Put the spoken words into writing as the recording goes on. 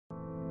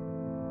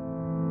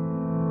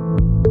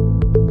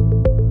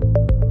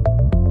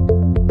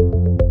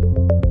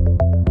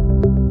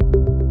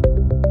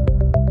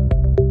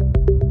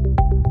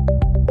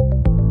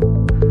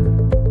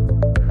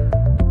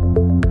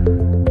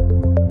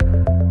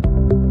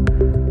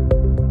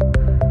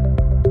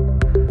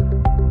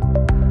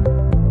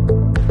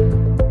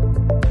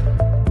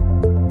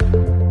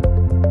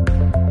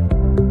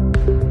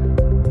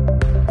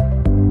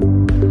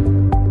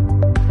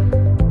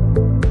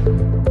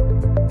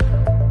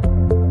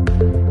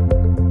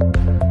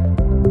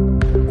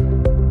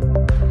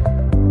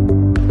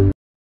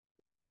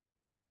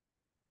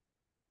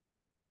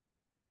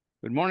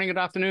morning, good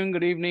afternoon,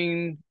 good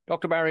evening.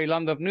 Dr. Barry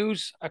Lundov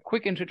News. A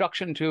quick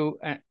introduction to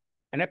an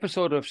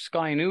episode of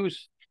Sky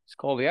News. It's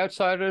called The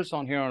Outsiders.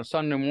 On here on a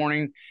Sunday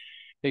morning,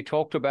 they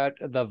talked about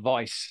The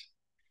Voice.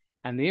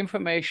 And the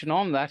information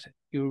on that,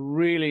 you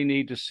really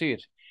need to see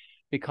it,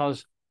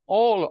 because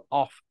all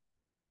of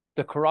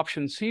the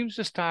corruption seems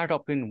to start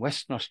up in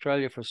Western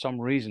Australia for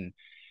some reason.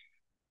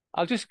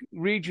 I'll just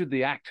read you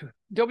the act.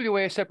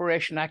 WA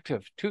Separation Act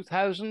of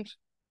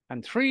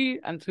 2003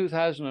 and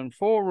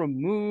 2004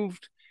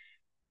 removed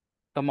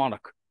the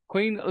monarch,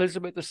 Queen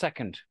Elizabeth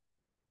II,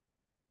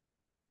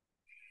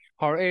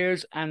 her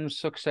heirs and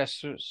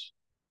successors,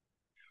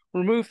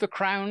 removed the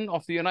crown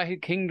of the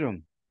United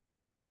Kingdom,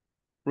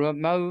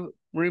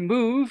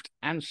 removed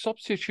and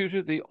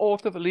substituted the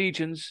oath of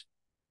allegiance.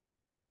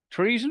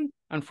 Treason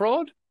and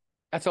fraud?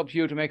 That's up to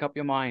you to make up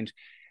your mind.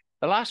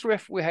 The last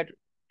we had,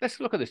 let's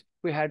look at this.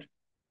 We had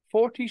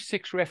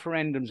 46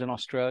 referendums in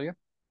Australia.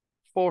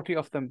 40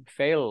 of them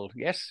failed.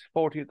 Yes,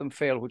 40 of them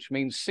failed, which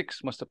means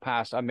 6 must have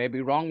passed. I may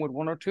be wrong with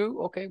 1 or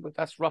 2. Okay, but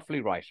that's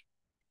roughly right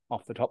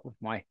off the top of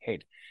my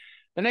head.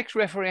 The next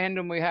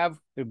referendum we have,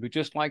 it'll be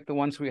just like the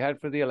ones we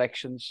had for the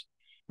elections.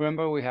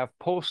 Remember, we have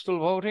postal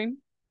voting.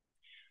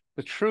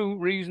 The true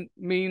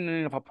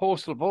meaning of a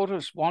postal vote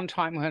is one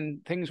time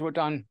when things were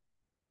done,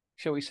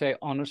 shall we say,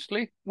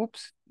 honestly.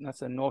 Whoops,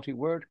 that's a naughty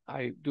word.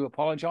 I do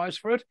apologize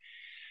for it.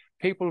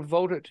 People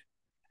voted,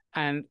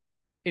 and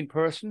in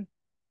person,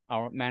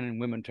 our men and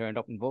women turned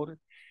up and voted.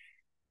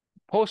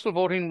 Postal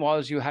voting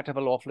was you had to have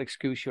a lawful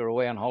excuse, you're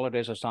away on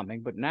holidays or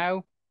something. But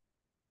now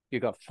you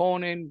got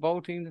phone-in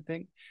voting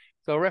thing.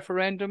 So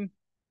referendum,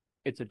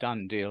 it's a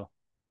done deal.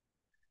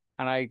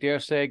 And I dare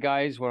say,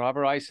 guys,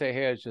 whatever I say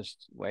here is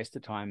just a waste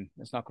of time.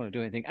 It's not going to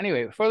do anything.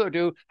 Anyway, further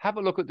ado, have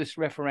a look at this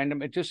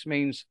referendum. It just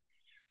means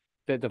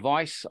that the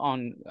Voice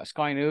on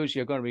Sky News,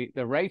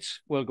 the rates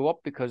will go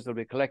up because they'll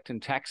be collecting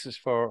taxes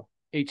for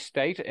each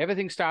state.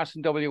 Everything starts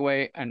in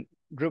WA and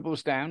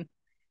dribbles down,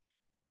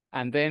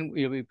 and then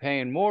you'll be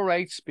paying more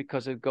rates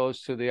because it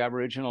goes to the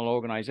Aboriginal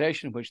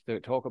organisation, which they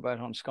talk about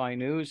on Sky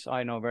News.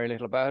 I know very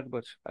little about it,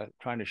 but I'm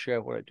trying to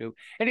share what I do.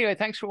 Anyway,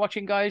 thanks for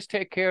watching, guys.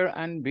 Take care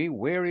and be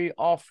wary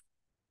of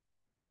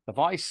the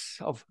Voice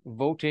of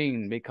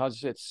voting,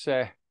 because it's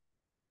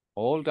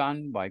all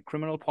done by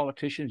criminal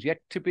politicians yet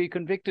to be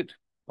convicted.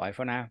 Bye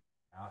for now.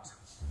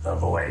 The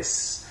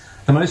Voice.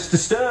 The most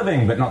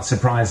disturbing but not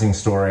surprising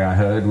story I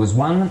heard was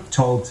one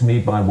told to me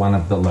by one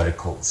of the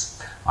locals.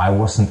 I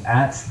wasn't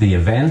at the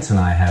event, and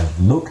I have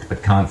looked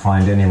but can't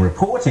find any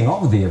reporting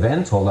of the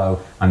event, although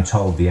I'm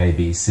told the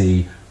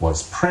ABC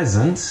was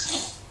present,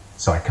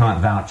 so I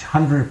can't vouch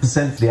 100%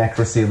 for the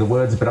accuracy of the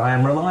words, but I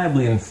am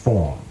reliably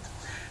informed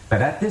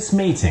that at this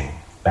meeting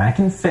back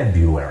in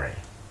February,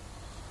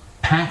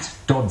 Pat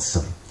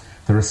Dodson,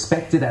 the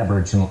respected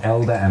Aboriginal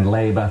elder and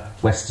Labor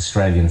West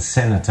Australian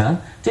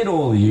senator, did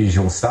all the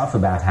usual stuff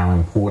about how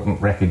important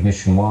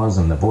recognition was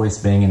and the voice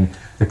being in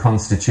the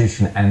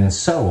Constitution and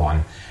so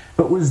on,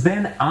 but was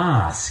then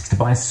asked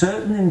by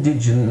certain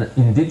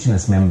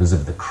Indigenous members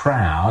of the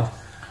crowd,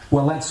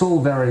 well, that's all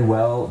very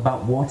well,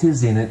 but what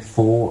is in it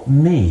for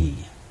me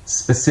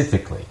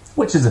specifically?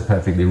 Which is a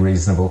perfectly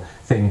reasonable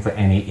thing for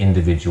any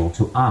individual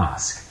to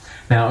ask.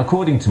 Now,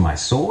 according to my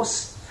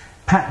source,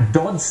 Pat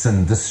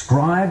Dodson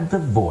described the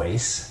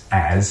Voice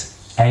as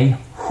a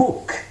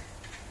hook.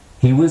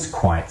 He was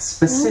quite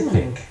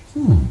specific.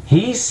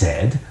 He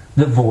said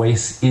the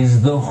Voice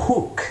is the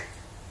hook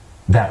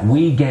that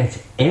we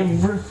get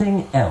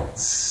everything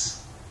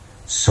else: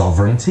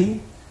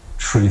 sovereignty,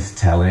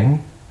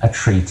 truth-telling, a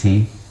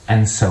treaty,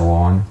 and so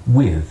on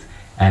with.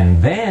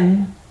 And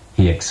then,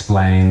 he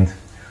explained,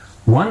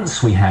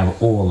 once we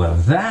have all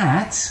of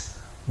that,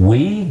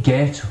 we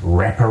get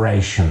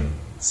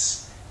reparations.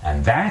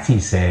 And that, he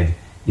said,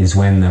 is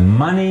when the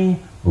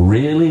money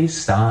really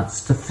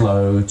starts to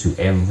flow to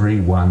every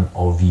one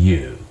of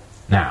you.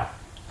 Now,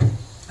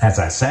 as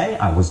I say,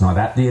 I was not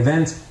at the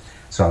event,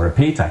 so I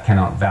repeat, I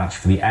cannot vouch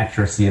for the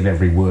accuracy of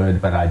every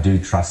word, but I do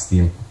trust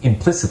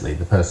implicitly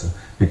the person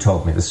who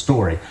told me the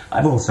story.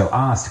 I've also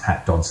asked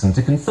Pat Dodson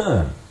to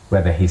confirm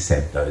whether he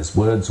said those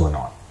words or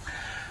not.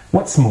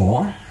 What's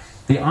more,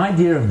 the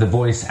idea of the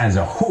Voice as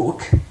a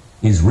hook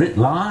is writ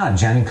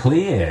large and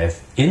clear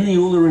in the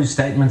Uluru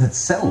Statement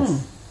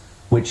itself,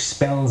 which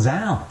spells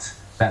out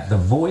that the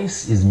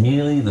Voice is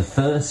merely the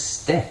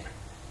first step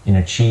in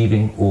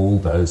achieving all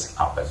those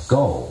other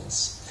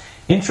goals.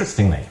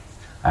 Interestingly,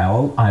 I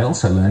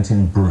also learnt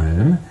in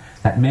Broome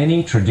that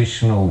many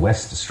traditional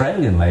West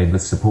Australian Labor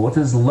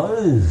supporters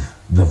loathe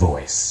the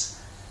Voice,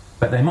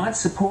 but they might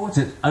support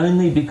it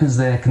only because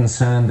they're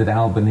concerned that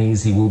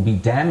Albanese will be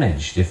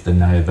damaged if the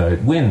no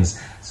vote wins.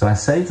 So I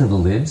say to the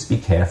Libs, be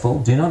careful.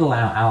 Do not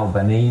allow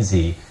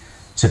Albanese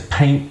to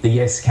paint the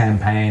Yes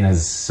campaign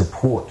as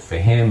support for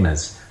him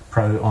as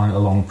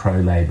along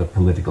pro-Labor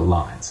political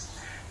lines.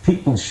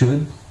 People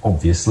should,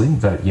 obviously,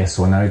 vote yes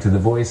or no to the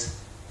Voice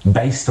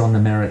based on the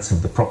merits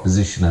of the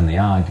proposition and the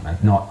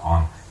argument, not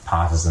on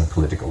partisan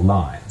political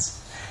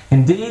lines.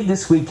 Indeed,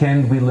 this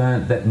weekend we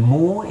learnt that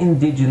more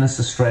Indigenous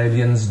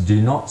Australians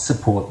do not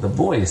support The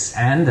Voice,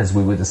 and as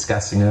we were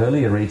discussing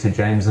earlier, Rita,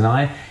 James and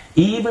I,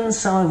 even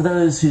some of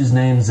those whose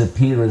names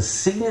appear as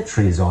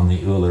signatories on the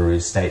Uluru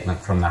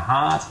Statement from the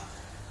Heart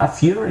are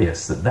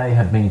furious that they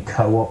have been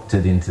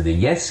co-opted into the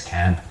Yes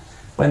camp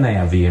when they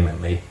are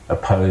vehemently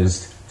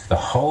opposed to the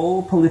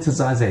whole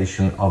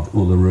politicisation of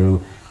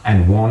Uluru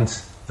and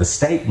want the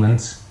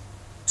statement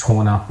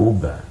torn up or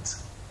burnt.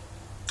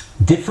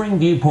 Differing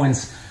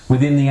viewpoints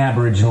within the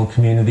Aboriginal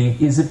community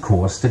is, of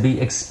course, to be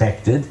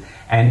expected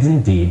and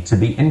indeed to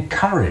be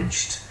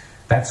encouraged.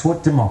 That's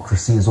what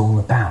democracy is all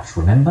about,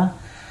 remember?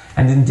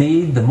 And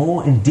indeed, the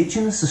more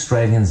Indigenous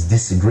Australians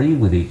disagree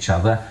with each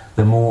other,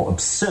 the more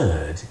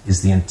absurd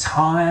is the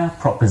entire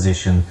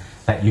proposition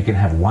that you can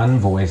have one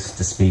voice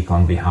to speak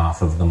on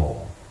behalf of them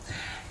all.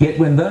 Yet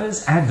when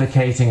those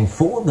advocating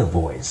for the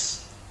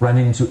voice run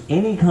into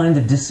any kind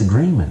of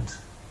disagreement,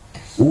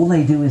 all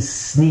they do is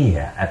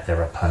sneer at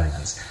their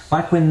opponents,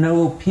 like when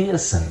Noel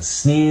Pearson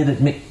sneered at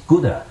Mick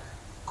Gooda,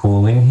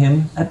 calling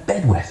him a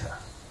bedwetter.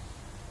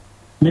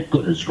 Mick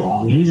Gooda's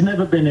wrong. He's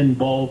never been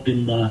involved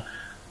in the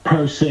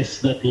process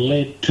that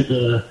led to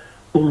the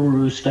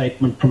Uluru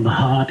Statement from the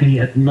Heart. He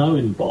had no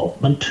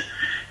involvement.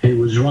 He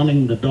was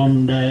running the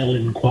Dondale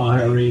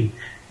inquiry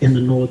in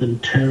the Northern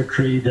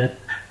Territory that,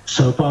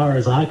 so far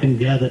as I can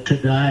gather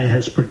today,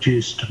 has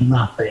produced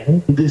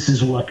nothing. This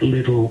is what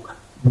little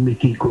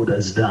Mickey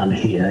Gooda's done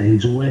here.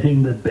 He's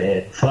wetting the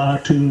bed far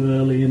too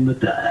early in the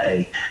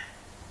day.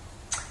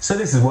 So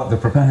this is what the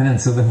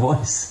proponents of The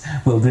Voice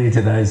will do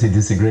to those who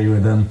disagree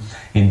with them,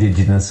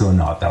 Indigenous or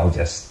not. They'll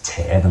just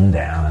tear them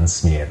down and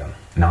smear them.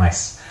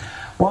 Nice.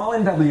 While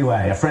in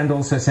WA, a friend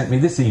also sent me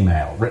this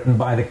email written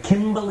by the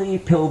Kimberley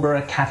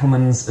Pilbara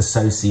Cattlemen's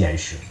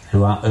Association,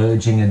 who are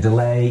urging a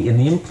delay in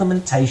the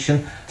implementation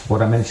of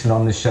what I mentioned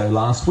on the show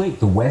last week,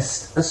 the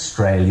West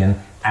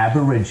Australian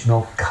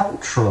Aboriginal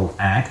Cultural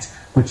Act,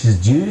 which is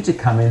due to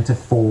come into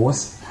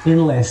force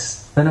in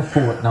less than a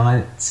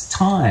fortnight's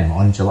time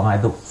on July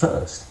the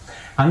 1st.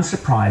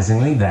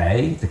 Unsurprisingly,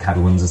 they, the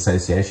Cattlemen's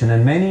Association,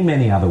 and many,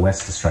 many other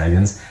West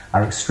Australians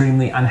are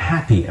extremely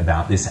unhappy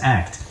about this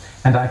act.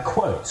 And I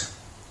quote,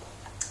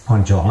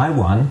 "On July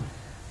 1,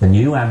 the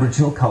new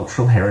Aboriginal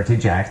Cultural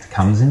Heritage Act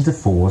comes into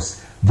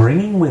force,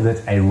 bringing with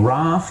it a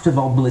raft of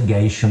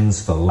obligations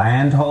for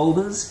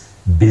landholders,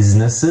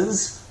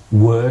 businesses,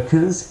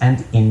 workers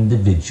and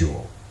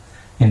individuals.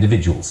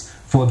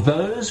 For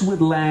those with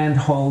land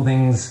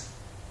holdings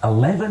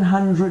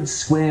 1,100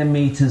 square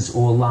metres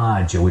or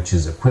larger, which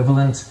is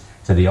equivalent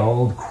to the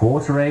old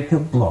quarter-acre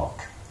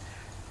block,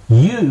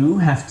 you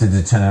have to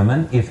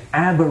determine if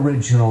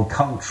Aboriginal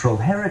cultural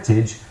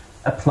heritage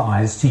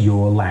applies to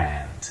your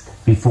land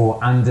before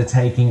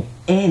undertaking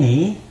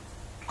any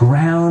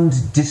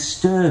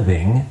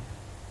ground-disturbing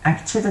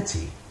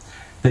activity."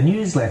 The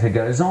newsletter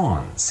goes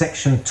on.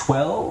 Section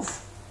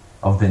 12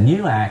 of the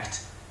new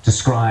Act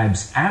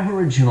describes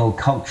Aboriginal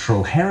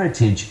cultural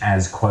heritage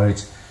as,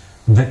 quote,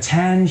 "the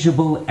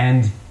tangible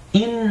and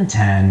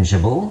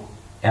intangible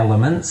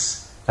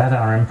elements that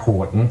are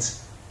important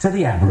to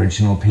the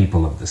Aboriginal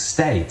people of the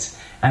state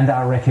and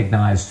are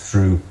recognised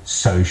through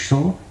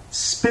social,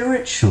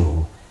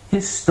 spiritual,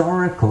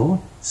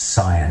 historical,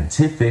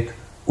 scientific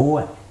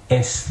or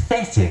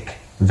aesthetic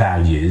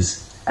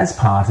values as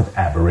part of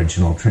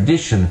Aboriginal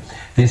tradition.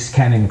 This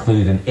can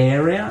include an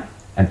area,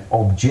 an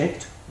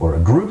object or a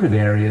group of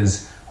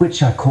areas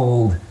which are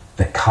called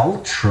the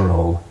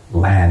cultural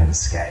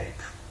landscape."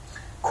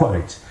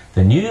 Quote,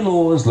 "The new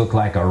laws look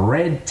like a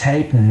red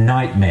tape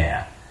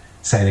nightmare,"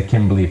 say the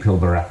Kimberley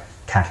Pilbara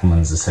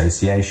Cattlemen's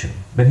Association.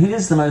 But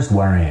here's the most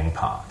worrying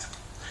part.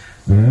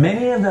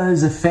 Many of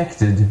those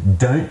affected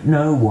don't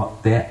know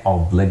what their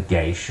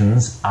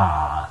obligations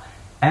are,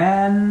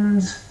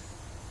 and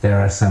there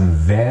are some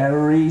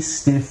very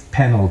stiff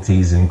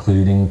penalties,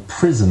 including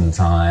prison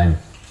time,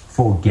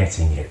 for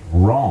getting it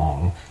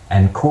wrong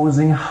and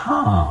causing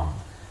harm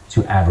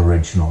to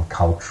Aboriginal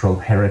cultural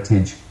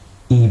heritage,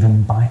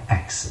 even by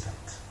accident.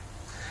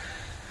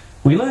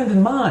 We learned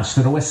in March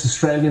that a West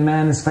Australian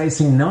man is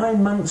facing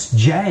 9 months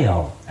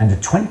jail and a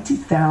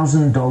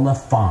 $20,000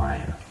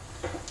 fine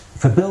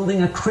for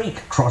building a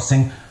creek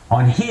crossing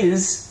on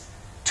his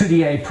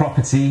Tudier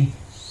property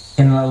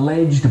in an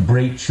alleged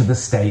breach of the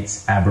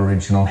state's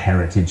Aboriginal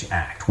Heritage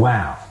Act.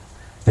 Wow,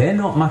 they're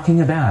not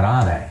mucking about,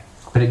 are they?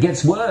 But it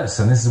gets worse,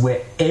 and this is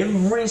where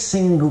every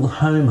single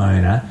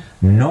homeowner,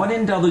 not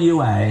in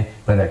WA,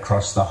 but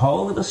across the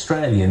whole of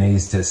Australia,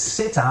 needs to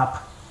sit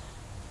up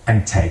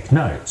and take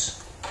note.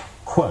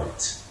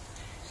 Quote,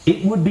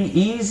 "It would be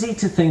easy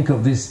to think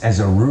of this as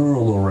a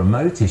rural or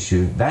remote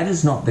issue. That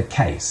is not the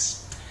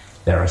case.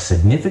 There are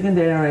significant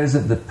areas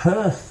of the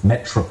Perth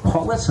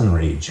metropolitan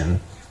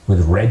region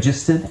with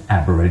registered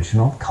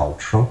Aboriginal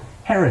cultural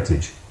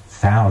heritage,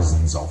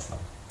 thousands of them.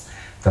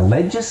 The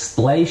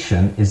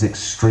legislation is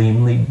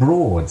extremely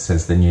broad,"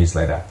 says the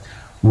newsletter.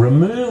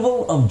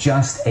 "Removal of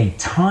just a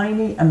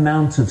tiny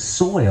amount of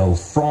soil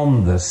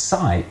from the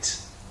site.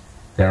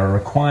 There are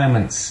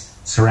requirements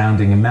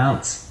surrounding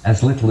amounts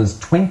as little as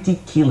 20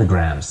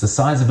 kilograms, the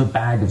size of a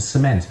bag of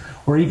cement,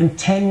 or even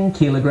 10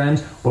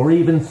 kilograms, or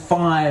even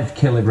 5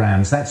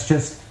 kilograms. That's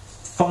just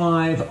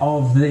 5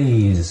 of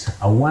these,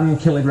 a 1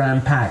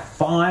 kilogram pack.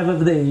 5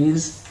 of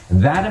these,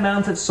 that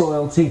amount of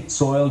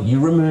soil you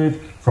remove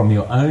from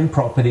your own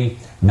property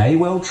may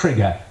well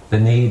trigger the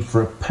need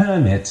for a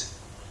permit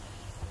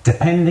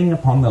depending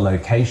upon the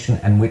location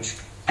and which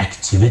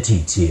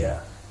activity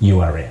tier you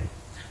are in.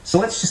 So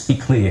let's just be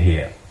clear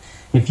here.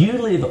 If you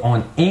live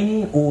on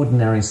any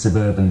ordinary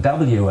suburban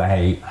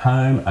WA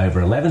home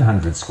over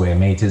 1,100 square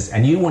metres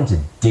and you want to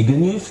dig a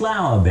new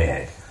flower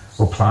bed,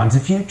 or plant a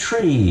few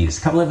trees,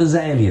 a couple of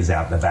azaleas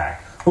out the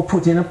back, or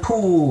put in a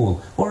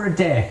pool, or a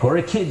deck, or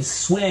a kid's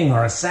swing,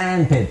 or a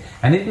sand pit,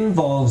 and it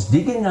involves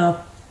digging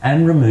up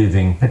and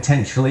removing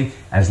potentially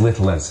as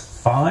little as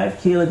 5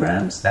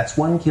 kilograms, that's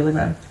 1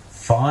 kilogram,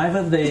 5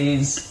 of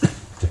these,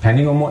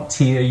 depending on what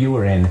tier you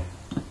are in,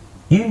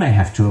 you may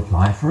have to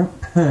apply for a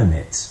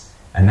permit.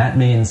 And that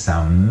means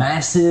some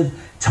massive,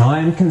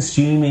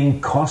 time-consuming,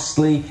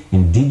 costly,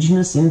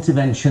 Indigenous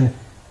intervention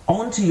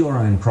onto your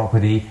own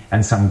property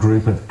and some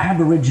group of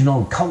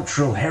Aboriginal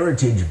cultural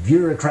heritage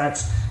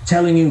bureaucrats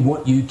telling you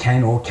what you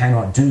can or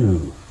cannot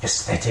do.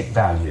 Aesthetic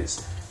values.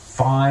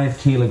 5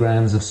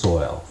 kilograms of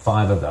soil.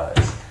 5 of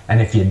those.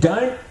 And if you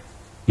don't,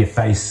 you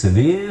face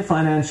severe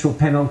financial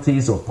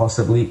penalties or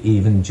possibly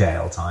even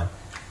jail time.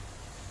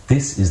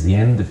 This is the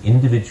end of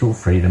individual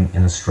freedom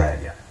in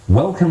Australia.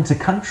 Welcome to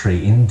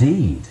country,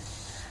 indeed.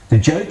 The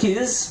joke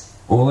is,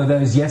 all of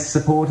those yes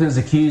supporters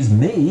accuse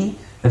me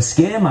of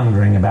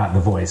scaremongering about the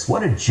voice.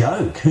 What a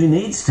joke. Who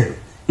needs to?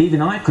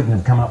 Even I couldn't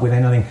have come up with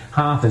anything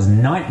half as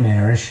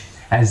nightmarish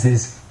as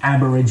this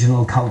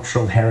Aboriginal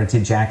Cultural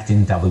Heritage Act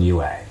in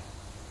WA.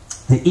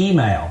 The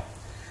email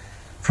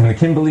from the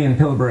Kimberley and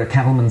Pilbara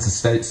Cattlemen's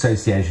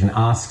Association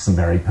asks some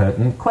very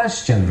pertinent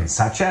questions,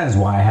 such as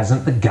why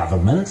hasn't the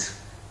government,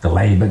 the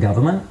Labor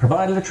government,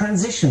 provided a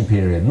transition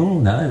period?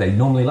 No, they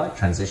normally like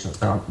transitions,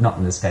 but not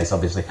in this case,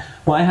 obviously.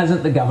 Why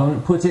hasn't the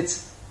government put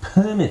its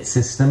permit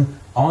system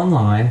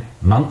online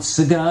months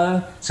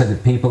ago so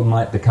that people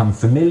might become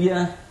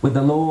familiar with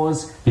the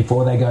laws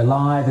before they go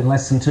live in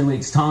less than 2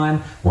 weeks' time?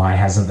 Why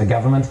hasn't the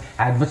government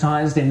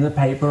advertised in the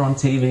paper, on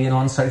TV and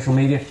on social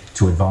media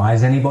to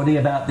advise anybody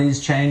about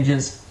these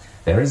changes?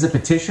 There is a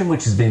petition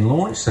which has been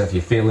launched, so if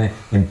you feel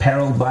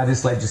imperiled by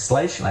this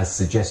legislation, I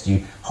suggest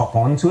you hop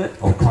onto it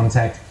or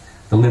contact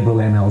the Liberal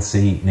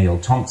MLC Neil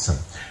Thompson.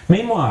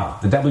 Meanwhile,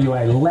 the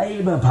WA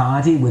Labor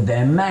Party, with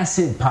their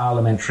massive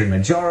parliamentary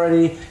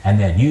majority and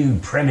their new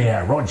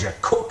Premier Roger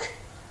Cook,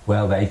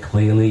 well, they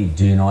clearly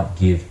do not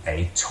give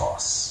a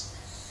toss.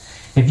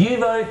 If you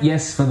vote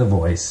yes for the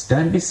voice,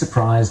 don't be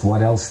surprised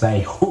what else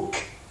they hook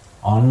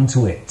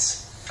onto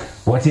it.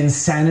 What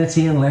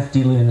insanity and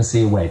lefty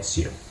lunacy awaits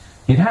you.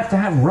 You'd have to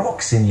have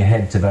rocks in your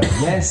head to vote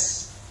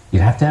yes.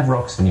 You'd have to have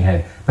rocks in your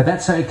head. But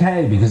that's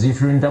okay, because if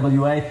you're in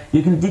WA,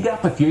 you can dig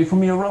up a few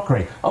from your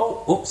rockery.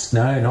 Oh, oops,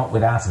 no, not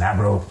without an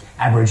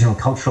Aboriginal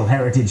Cultural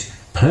Heritage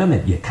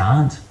permit, you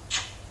can't.